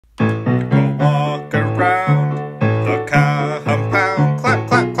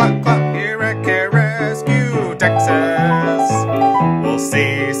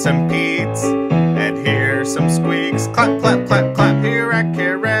Clap, clap, clap, clap, here at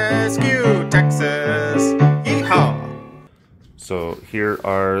Care Rescue, Texas. Yeehaw! So here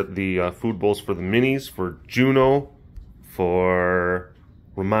are the food bowls for the minis, for Juno, for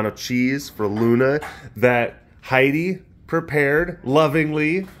Romano cheese, for Luna, that Heidi prepared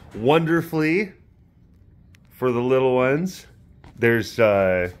lovingly, wonderfully for the little ones. There's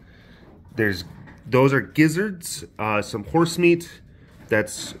those are gizzards, some horse meat,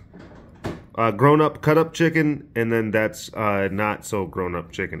 that's grown-up cut-up chicken, and then that's not so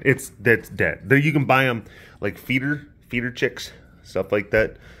grown-up chicken. That's dead. There you can buy them like feeder chicks, stuff like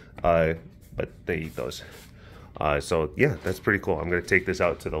that. But they eat those. So yeah, that's pretty cool. I'm gonna take this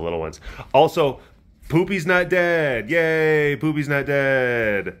out to the little ones. Also, Poopy's not dead. Yay! Poopy's not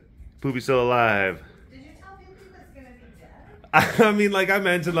dead. Poopy's still alive. Did you tell Poopy was gonna be dead? I mean, like I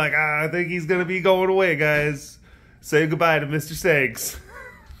mentioned, like I think he's gonna be going away, guys. Say goodbye to Mr. Steaks.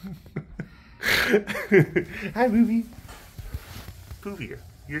 Hi, Poopy. Poopy,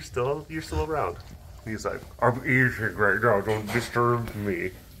 you're still around. He's like, I'm eating right now. Don't disturb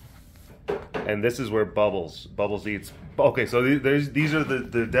me. And this is where Bubbles eats. Okay, so these are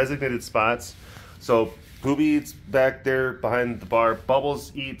the designated spots. So Poopy eats back there behind the bar.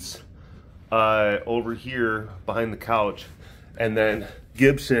 Bubbles eats over here behind the couch, and then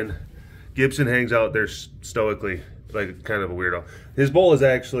Gibson hangs out there stoically, like kind of a weirdo. His bowl is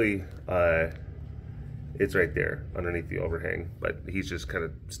actually it's right there underneath the overhang, but he's just kind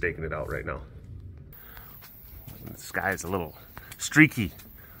of staking it out right now. The sky's a little streaky.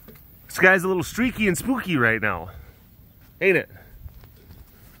 The sky's a little streaky and spooky right now, ain't it?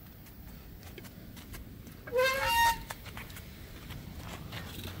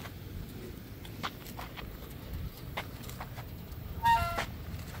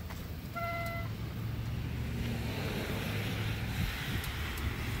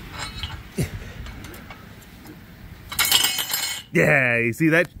 Yeah, you see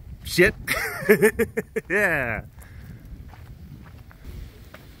that shit? Yeah.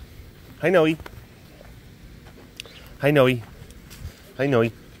 Hi, Noe. Hi, Noe. Hi, Noe.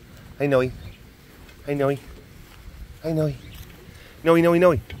 Hi, Noe. Hi, Noe. Hi, Noe. Noe, Noe,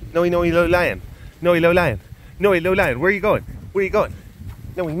 Noe. Noe, Noe, low lion. Noe, low lion. Noe, low lion. Where are you going? Where are you going?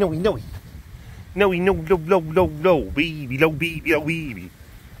 Noe, Noe, Noe. Noe, no, low, baby, low, baby, low, baby.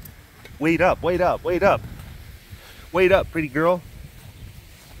 Wait up, wait up, wait up. Wait up, pretty girl.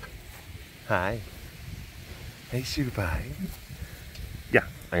 Hi. Hey, sugar pie. Yeah,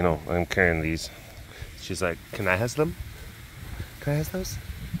 I know. I'm carrying these. She's like, can I have them? Can I have those?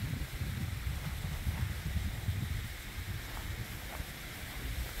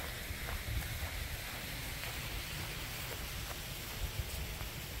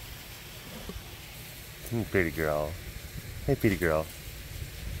 Pretty girl. Hey, pretty girl.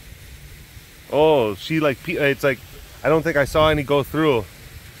 Oh, she like, it's like, I don't think I saw any go through,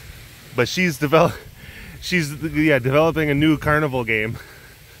 but she's developing a new carnival game.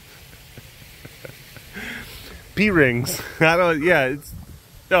 P-rings. I don't, yeah, it's,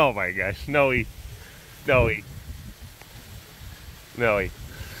 oh my gosh, Noe. Noe. Noe.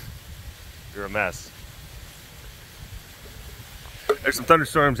 You're a mess. There's some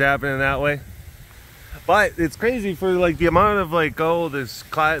thunderstorms happening that way. But it's crazy for like the amount of like, oh, this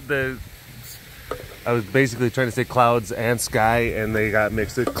I was basically trying to say clouds and sky, and they got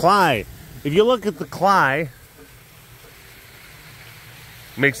mixed up. Cly. If you look at the Cly, it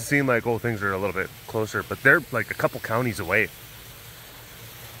makes it seem like, oh, things are a little bit closer, but they're like a couple counties away.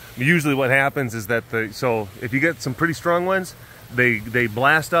 Usually what happens is that so if you get some pretty strong ones, they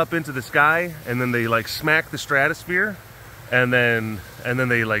blast up into the sky, and then they like smack the stratosphere, and then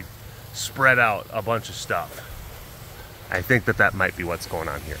they like spread out a bunch of stuff. I think that might be what's going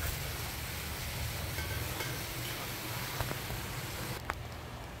on here.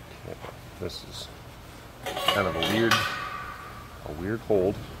 This is kind of a weird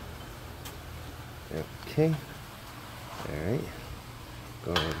hold. Okay. All right.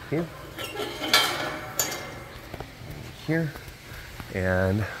 Go over here. Here.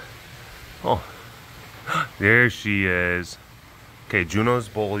 And oh, there she is. Okay, Juno's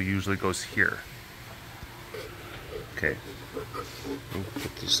bowl usually goes here. Okay.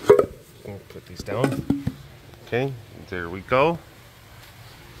 Put these down. Okay, there we go.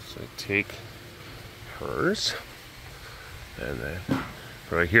 So take hers, and then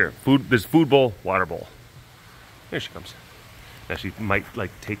right here, this food bowl, water bowl. Here she comes. Now she might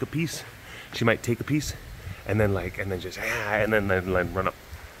like take a piece. She might take a piece, and then just and then run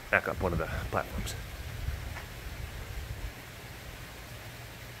back up one of the platforms.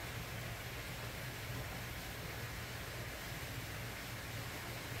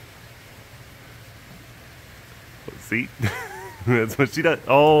 See? That's what she does.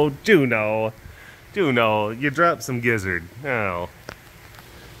 Oh, Juno. Juno, you dropped some gizzard. Oh.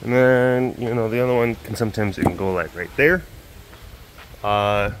 And then, you know, the other one can sometimes it can go like right there.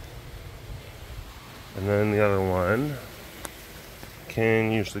 And then the other one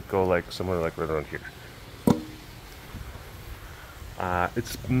can usually go like somewhere like right around here.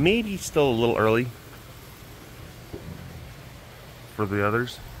 It's maybe still a little early for the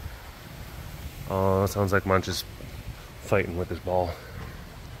others. Oh, sounds like Munch is fighting with his ball.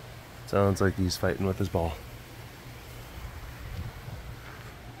 Sounds like he's fighting with his ball.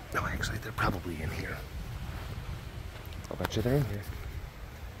 No, actually, they're probably in here. I'll bet you they're in here.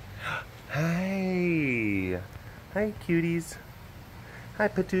 Hi! Hi, cuties. Hi,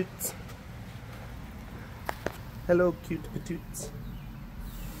 patoots. Hello, cute patoots.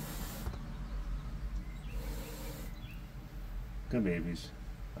 Good babies.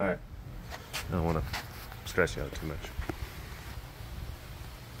 Alright. I don't want to stress you out too much.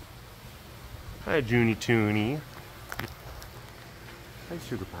 Hi, Junie Toonie. Hi,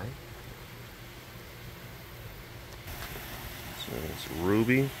 Sugar Pie. So it's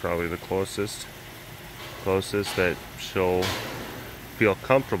Ruby, probably the closest that she'll feel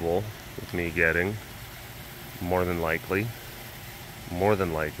comfortable with me getting. More than likely.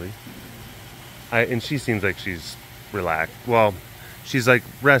 And she seems like she's relaxed. Well, she's like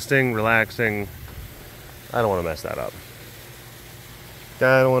resting, relaxing. I don't want to mess that up.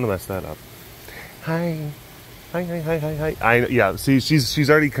 Hi. Hi. Yeah, see, she's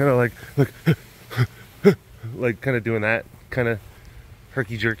already kind of like like kind of doing that kind of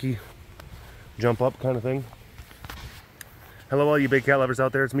herky-jerky jump up kind of thing. Hello all you big cat lovers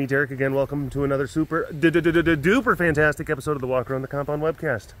out there, it's me Derek again. Welcome to another super duper fantastic episode of the Walk Around the Compound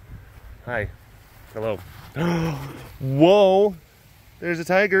webcast. Hi. Hello. Whoa, there's a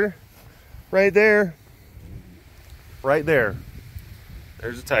tiger right there.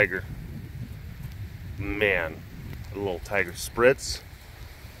 There's a tiger. Man, a little tiger spritz.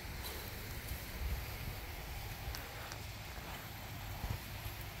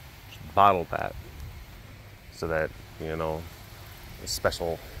 Just bottled that so that, you know, a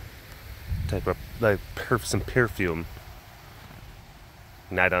special type of like some perfume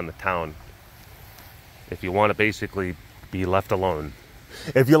night on the town. If you want to basically be left alone,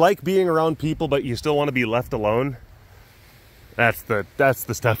 if you like being around people but you still want to be left alone, that's the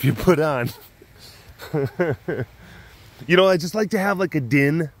stuff you put on. You know, I just like to have like a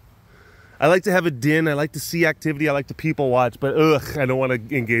din. I like to have a din. I like to see activity. I like to people watch, but I don't want to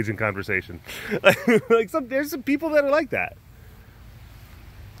engage in conversation. There's some people that are like that.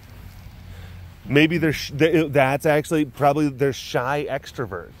 Maybe that's actually probably they're shy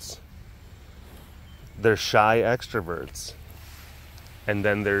extroverts. And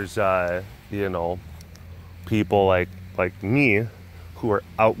then there's you know, people like me who are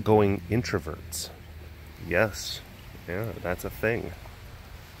outgoing introverts. Yes. Yeah, that's a thing.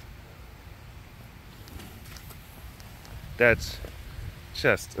 That's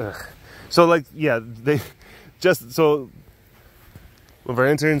just so like, yeah, they just so one of our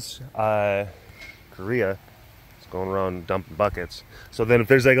interns, Korea, is going around dumping buckets. So then if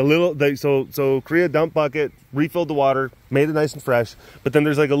there's like a little so Korea dumped bucket, refilled the water, made it nice and fresh, but then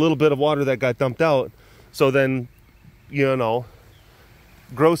there's like a little bit of water that got dumped out. So then, you know,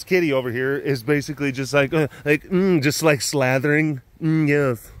 gross kitty over here is basically just like just like slathering.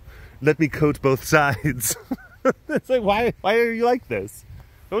 Yes, let me coat both sides. It's like, why are you like this?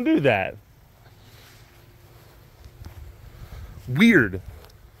 Don't do that. Weird.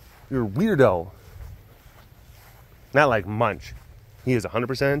 You're a weirdo. Not like Munch. He is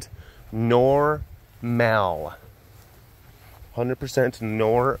 100% normal. 100%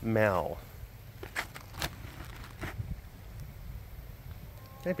 normal.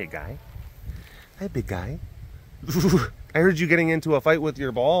 Hey, big guy. Hey, big guy. I heard you getting into a fight with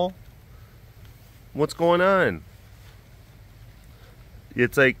your ball. What's going on?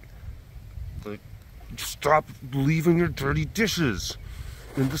 It's like stop leaving your dirty dishes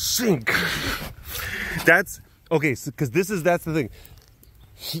in the sink. That's okay. So, because that's the thing.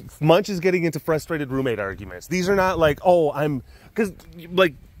 Munch is getting into frustrated roommate arguments. These are not like, because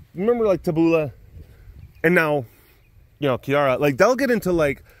like, remember like Tabula, and now, you know, Kiara, like they'll get into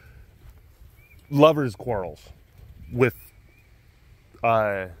like lovers quarrels with,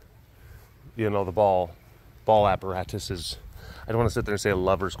 you know, the ball apparatuses. I don't want to sit there and say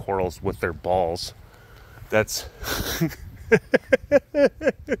lovers quarrels with their balls. That's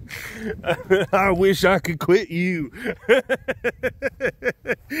I wish I could quit you.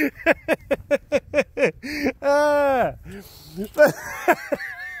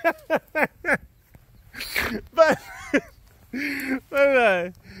 but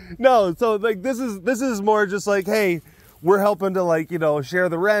No, so like this is more just like, hey, we're helping to like, you know, share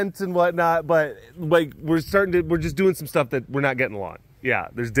the rent and whatnot, but like we're just doing some stuff that we're not getting along. Yeah,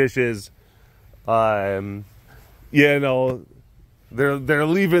 there's dishes. You know, they're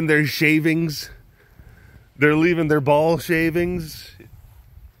leaving their shavings. They're leaving their ball shavings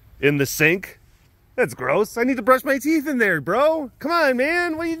in the sink. That's gross. I need to brush my teeth in there, bro. Come on,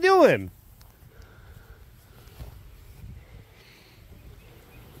 man. What are you doing?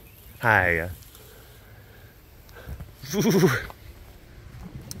 Hi.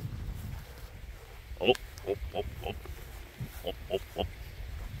 Oh.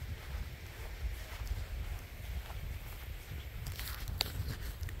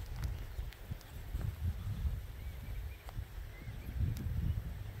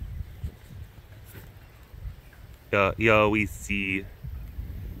 Here we see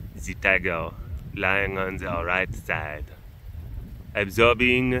the tiger lying on the right side,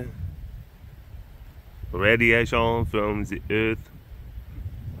 absorbing radiation from the earth.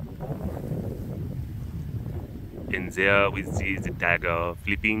 And there we see the tiger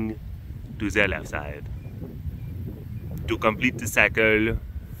flipping to the left side to complete the cycle.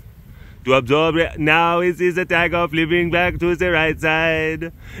 To absorb it. Now it is the tiger flipping back to the right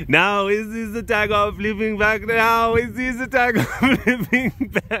side. Now it is the tiger flipping back. Now it is the tiger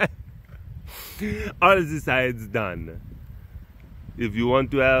flipping back. All the sides done. If you want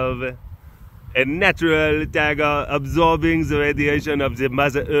to have a natural tiger absorbing the radiation of the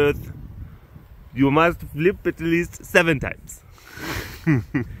Mother Earth, you must flip at least 7 times.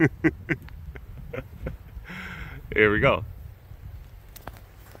 Here we go.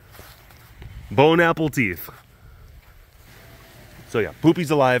 Bone apple teeth. So yeah,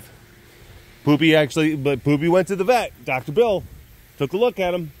 Poopy's alive. Poopy went to the vet. Dr. Bill took a look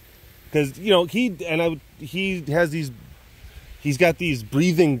at him because, you know, he's got these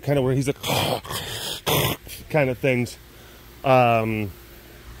breathing kind of where he's like kind of things. And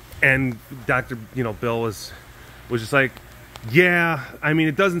Dr. Bill was just like, yeah, I mean,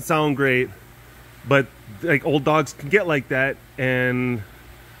 it doesn't sound great, but like old dogs can get like that, and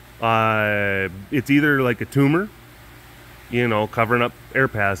it's either like a tumor, you know, covering up air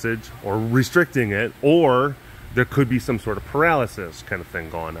passage or restricting it, or there could be some sort of paralysis kind of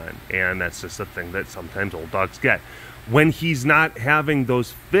thing going on. And that's just a thing that sometimes old dogs get. When he's not having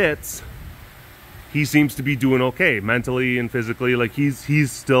those fits, he seems to be doing okay mentally and physically. Like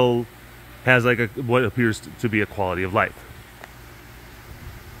he's still has like what appears to be a quality of life.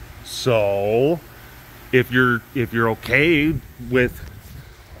 So if you're okay with,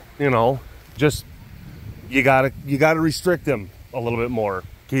 you know, just you gotta restrict him a little bit more.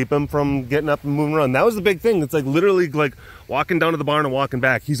 Keep him from getting up and moving around. That was the big thing. It's like literally like walking down to the barn and walking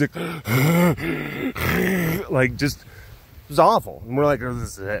back. He's like, like just, it was awful. And we're like, oh,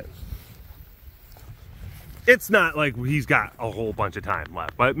 this is it. It's not like he's got a whole bunch of time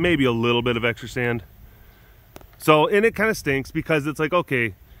left, but maybe a little bit of extra sand. So, and it kind of stinks because it's like,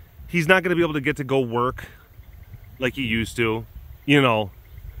 okay, he's not going to be able to get to go work like he used to, you know,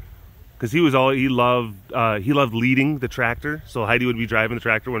 because he loved leading the tractor. So Heidi would be driving the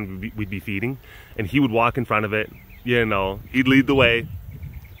tractor when we'd be feeding, and he would walk in front of it. You know, he'd lead the way,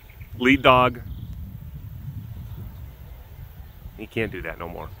 lead dog. He can't do that no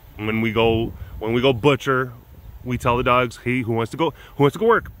more. When we go butcher, we tell the dogs, hey, who wants to go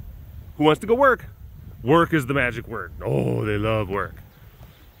work? Who wants to go work? Work is the magic word. Oh, they love work.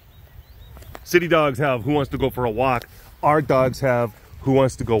 City dogs have who wants to go for a walk. Our dogs have who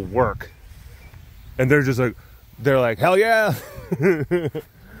wants to go work. And they're just like, hell yeah.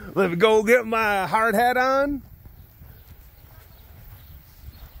 Let me go get my hard hat on.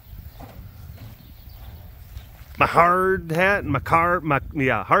 My hard hat, my hard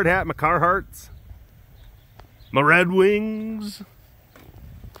hat, my Carhartts, my Red Wings,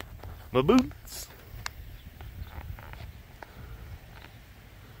 my boots.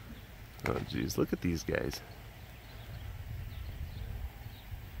 Oh geez, look at these guys.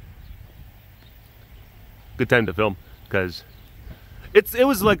 Good time to film because it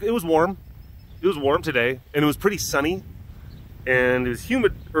was warm. It was warm today, and it was pretty sunny, and it was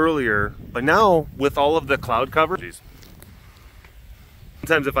humid earlier. But now with all of the cloud cover, geez.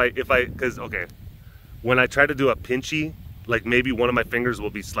 Sometimes because okay, when I try to do a pinchy, like maybe one of my fingers will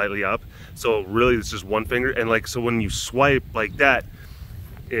be slightly up, so really it's just one finger, and like so when you swipe like that,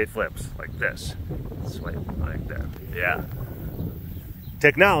 it flips like this. Swipe like that. Yeah.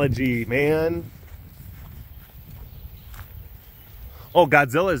 Technology, man. Oh,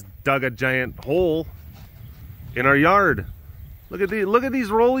 Godzilla's dug a giant hole in our yard. Look at these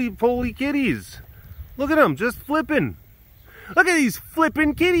roly-poly kitties. Look at them, just flipping. Look at these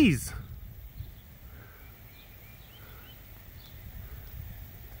flippin' kitties.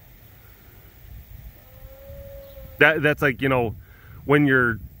 That's like, you know, when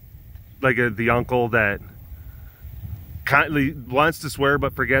you're like the uncle that kindly wants to swear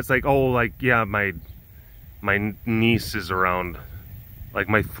but forgets, like, oh, like, yeah, my niece is around. Like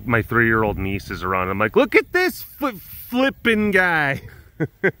my 3-year-old niece is around. I'm like, look at this flippin' guy.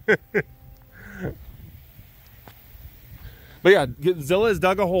 But yeah, Godzilla has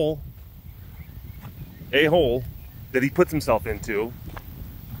dug a hole that he puts himself into,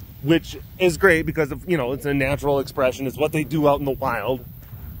 which is great because of, you know, it's a natural expression. It's what they do out in the wild.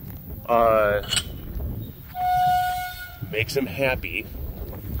 Makes him happy.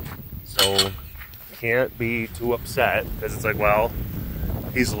 So can't be too upset because it's like, well,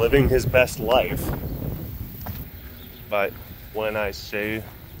 he's living his best life. But when I say,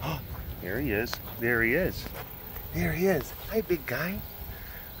 oh, here he is, there he is. There he is. Hi, big guy.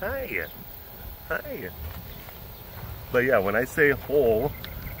 Hi. Hi. But yeah, when I say hole,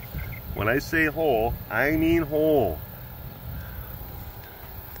 I mean hole.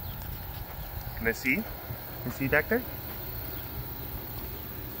 Can I see? Can you see back there?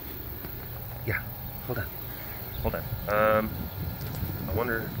 Yeah. Hold on. I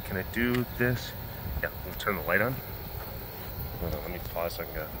wonder, can I do this? Yeah, we'll turn the light on. Hold on, let me pause so I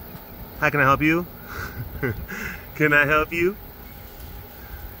can go. How can I help you? Can I help you?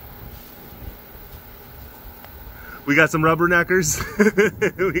 We got some rubberneckers.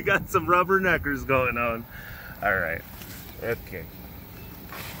 We got some rubberneckers going on. All right. Okay.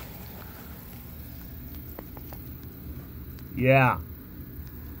 Yeah.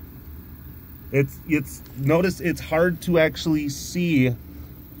 It's notice it's hard to actually see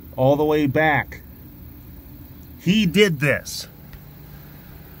all the way back. He did this.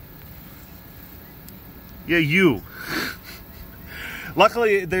 Yeah, you.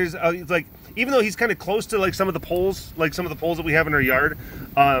 Luckily, there's it's like, even though he's kind of close to like some of the poles that we have in our yard,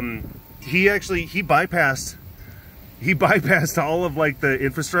 he bypassed all of like the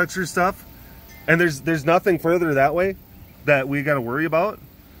infrastructure stuff, and there's nothing further that way that we got to worry about.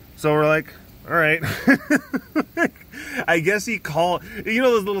 So we're like, all right. I guess he called. You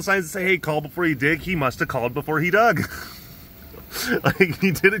know those little signs that say, "Hey, call before you dig." He must have called before he dug. Like,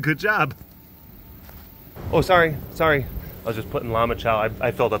 he did a good job. Oh, sorry. I was just putting llama chow.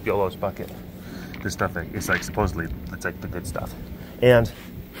 I filled up Yolo's bucket. This stuff, it's like supposedly, it's like the good stuff. And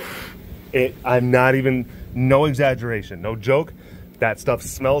I'm not even, no exaggeration, no joke, that stuff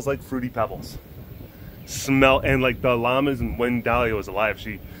smells like Fruity Pebbles. And like the llamas, and when Dahlia was alive,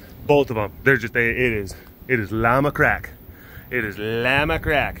 both of them, they're just, it is llama crack. It is llama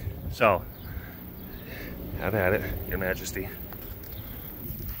crack. So, have at it, Your Majesty.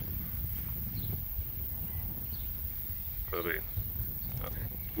 Okay.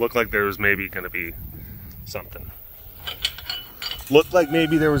 Looked like there was maybe going to be something. Looked like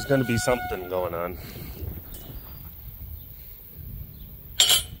maybe there was going to be something going on.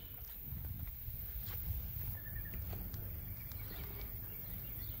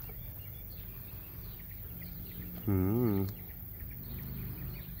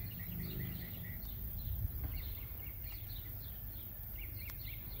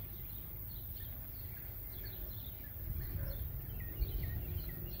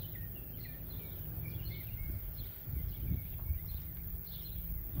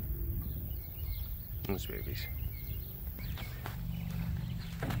 Those babies.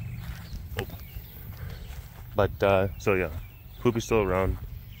 Oh. But so yeah, Poopy's still around.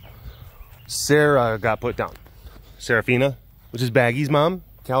 Sarah got put down. Serafina, which is Baggy's mom,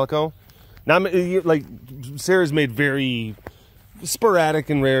 Calico. Now, like, Sarah's made very sporadic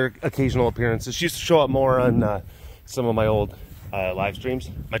and rare occasional appearances. She used to show up more on some of my old live streams,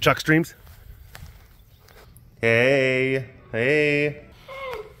 my Chuck streams. Hey.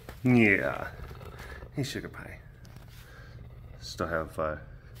 Yeah. Hey, Sugar Pie. Still have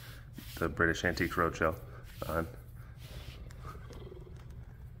the British Antiques Roadshow on.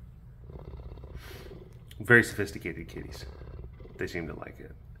 Very sophisticated kitties. They seem to like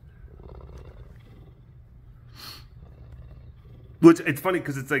it. Which, it's funny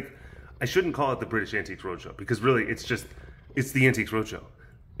because it's like, I shouldn't call it the British Antiques Roadshow because really it's the Antiques Roadshow.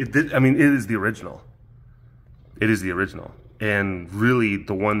 It is the original. It is the original. And really,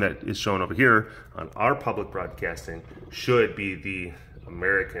 the one that is shown over here on our public broadcasting should be the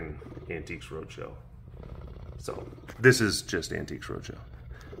American Antiques Roadshow. So, this is just Antiques Roadshow.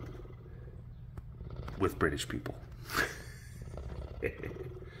 With British people.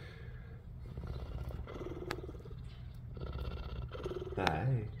 Hi.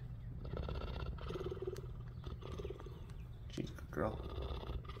 She's girl.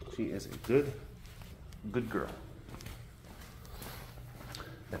 She is a good girl.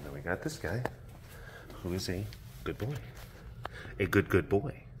 And then we got this guy, who is a good boy. A good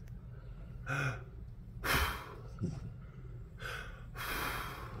boy.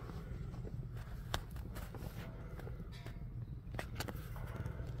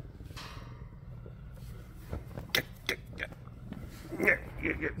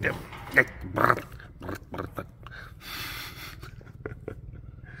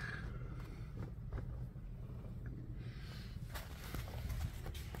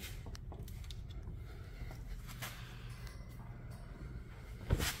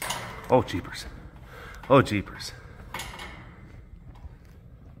 Oh, jeepers. Oh, jeepers.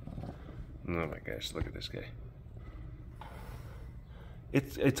 Oh my gosh, look at this guy.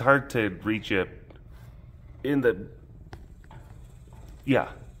 It's hard to reach it in the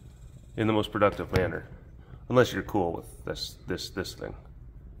most productive manner. Unless you're cool with this thing.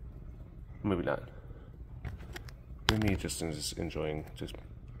 Maybe not. Maybe just enjoying just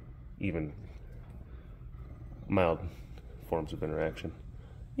even mild forms of interaction.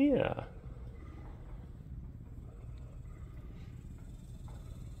 Yeah.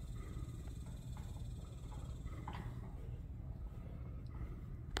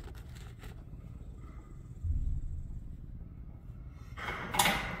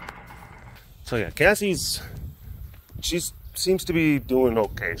 So yeah, she seems to be doing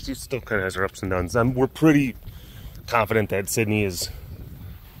okay. She still kind of has her ups and downs. We're pretty confident that Sydney is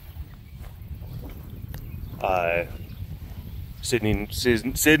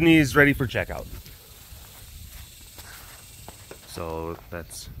Sydney's ready for checkout. So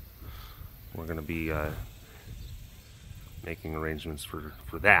we're gonna be making arrangements for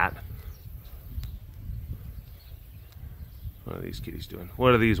that. What are these kitties doing?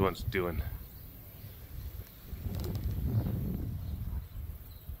 What are these ones doing?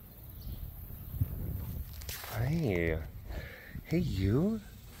 Hey, hey you,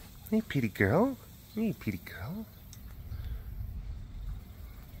 hey pretty girl, hey pretty girl,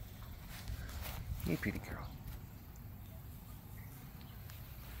 hey pretty girl.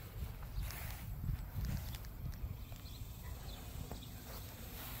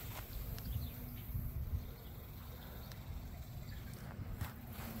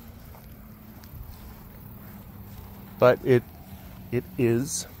 But it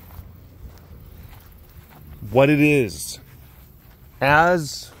is what it is.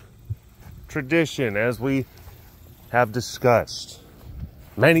 As tradition, as we have discussed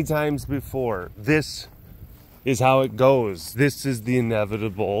many times before, this is how it goes. This is the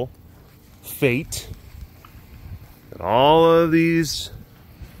inevitable fate that all of these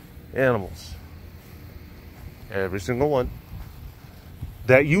animals, every single one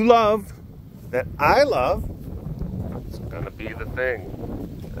that you love, that I love, it's gonna be the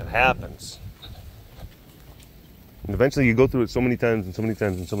thing that happens. And eventually you go through it so many times and so many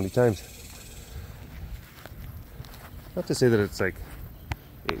times and so many times. Not to say that it's like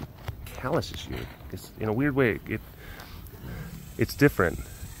it calluses you. It's, in a weird way, it's different.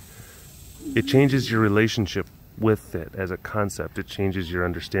 It changes your relationship with it as a concept. It changes your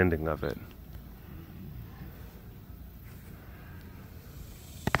understanding of it.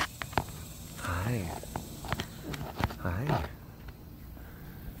 Hi. Hi.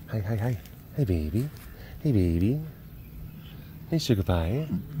 Hi, hi, hi. Hey, baby. Hey, baby. Hey, sugar pie.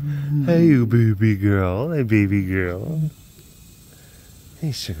 Hey, you baby girl. Hey, baby girl.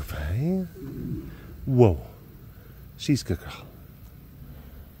 Hey, sugar pie. Whoa. She's a good girl.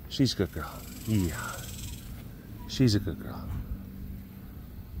 She's a good girl. Yeah. She's a good girl.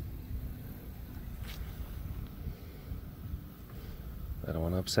 I don't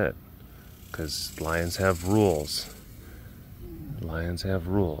want to upset, because lions have rules. Lions have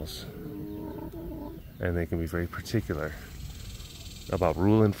rules. And they can be very particular about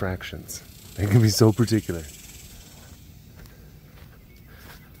rule infractions. They can be so particular.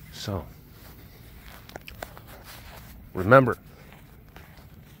 So, remember,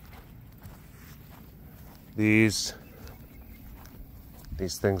 these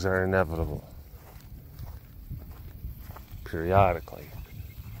things are inevitable. Periodically.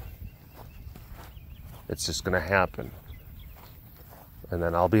 It's just going to happen. And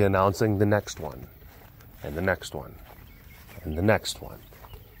then I'll be announcing the next one. And the next one. And the next one.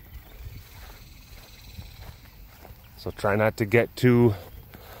 So try not to get too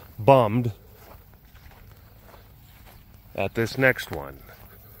bummed at this next one.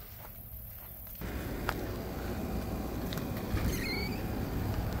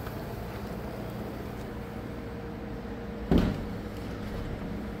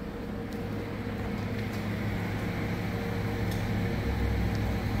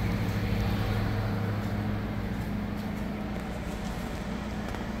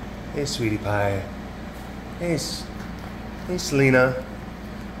 Hey, sweetie pie. Hey, hey, Selena.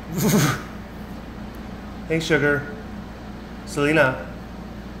 Hey, sugar. Selena.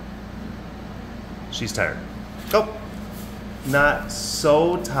 She's tired. Oh, not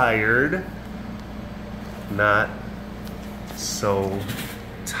so tired. Not so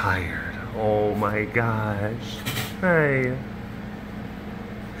tired. Oh my gosh. Hi.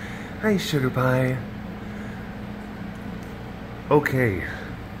 Hi, sugar pie. Okay.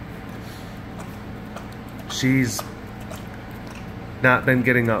 She's not been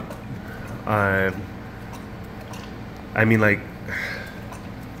getting up. I mean, like,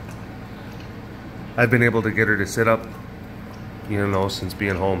 I've been able to get her to sit up, you know, since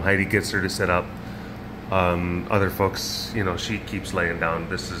being home. Heidi gets her to sit up. Other folks, you know, she keeps laying down.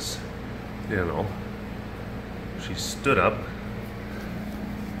 This is, you know, she stood up,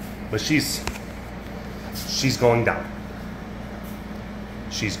 but she's going down.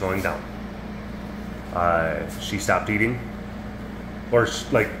 She's going down. She stopped eating, or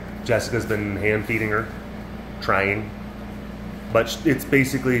like Jessica's been hand feeding her, trying, but it's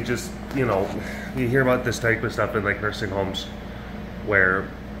basically just, you know, you hear about this type of stuff in like nursing homes where,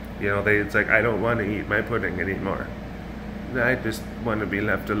 you know, it's like, I don't want to eat my pudding anymore. I just want to be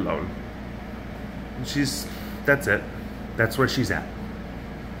left alone. And that's it. That's where she's at.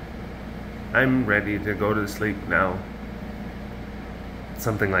 I'm ready to go to sleep now.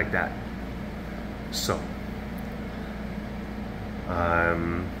 Something like that. So,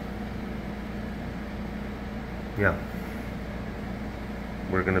 yeah.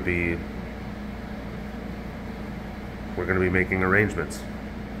 We're gonna be making arrangements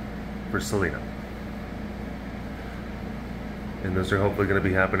for Selena. And those are hopefully going to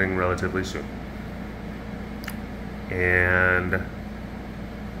be happening relatively soon. And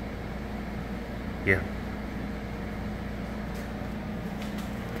yeah.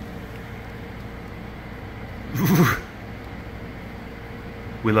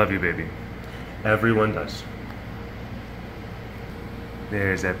 We love you, baby. Everyone does.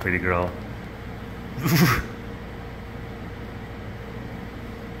 There's that pretty girl. He's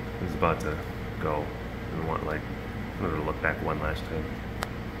about to go and want, like, I'm gonna look back one last time.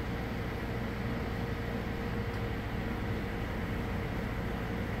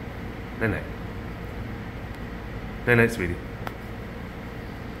 Night night. Night night, sweetie.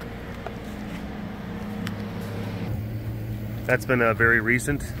 That's been a very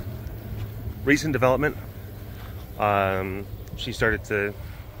recent development. She started to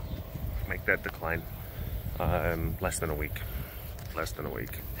make that decline less than a week.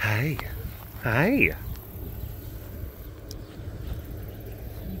 Hi. Hi.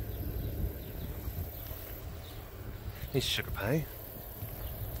 Hey, sugar pie.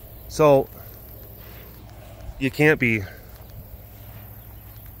 So you can't be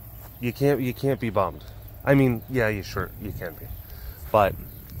bummed. I mean, yeah, you can be. But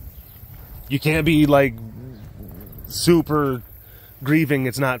you can't be like super grieving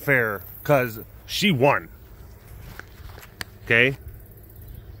it's not fair, cuz she won. Okay?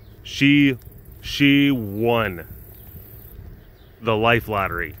 She won the life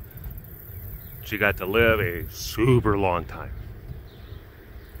lottery. She got to live a super long time.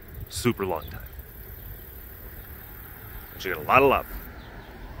 Super long time. She got a lot of love.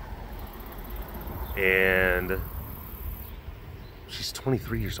 And she's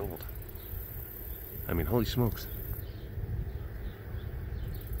 23 years old. I mean, holy smokes.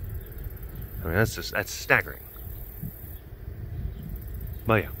 I mean, that's staggering.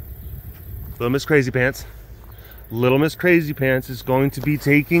 But yeah. Little Miss Crazy Pants is going to be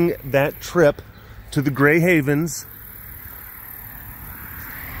taking that trip to the Grey Havens,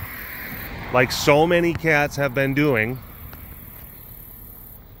 like so many cats have been doing,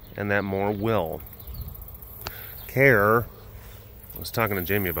 and that more will. Care, I was talking to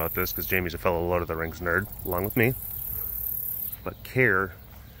Jamie about this because Jamie's a fellow Lord of the Rings nerd, along with me, but Care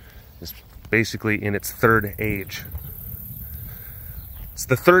is basically in its third age. It's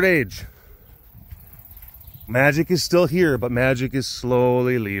the third age. Magic is still here, but magic is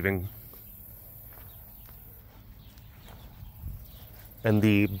slowly leaving. And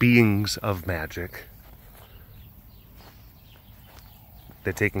the beings of magic,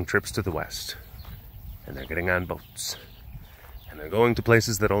 they're taking trips to the west. And they're getting on boats. And they're going to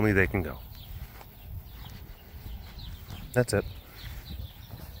places that only they can go. That's it.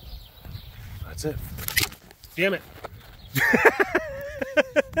 That's it. Damn it.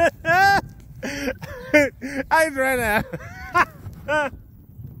 I tried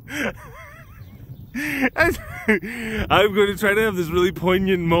to... I'm going to try to have this really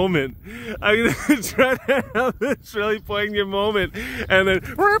poignant moment. I'm going to try to have this really poignant moment. And then...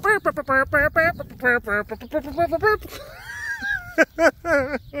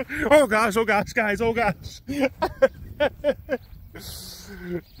 oh gosh, guys, oh gosh.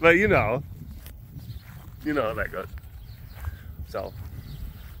 But you know how that goes. So,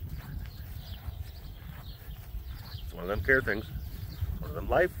 it's one of them care things. One of them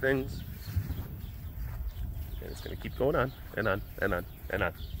life things. And it's going to keep going on and on and on and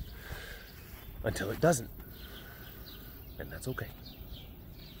on until it doesn't. And that's okay.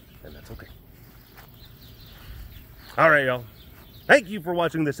 And that's okay. All right, y'all. Thank you for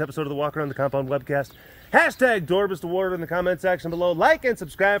watching this episode of the Walk Around the Compound webcast. Hashtag Dorbist Award in the comment section below. Like and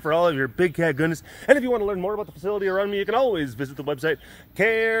subscribe for all of your big cat goodness. And if you want to learn more about the facility around me, you can always visit the website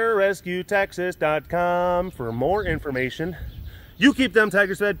carerescuetexas.com for more information. You keep them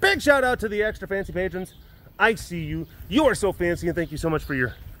tigers fed. Big shout out to the extra fancy patrons. I see you. You are so fancy, and thank you so much for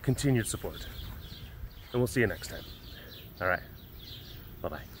your continued support. And we'll see you next time. All right.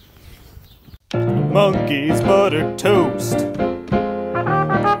 Bye-bye. Monkey's buttered toast.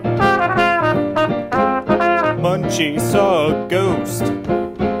 Munchie saw a ghost.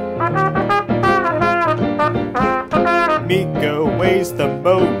 Meek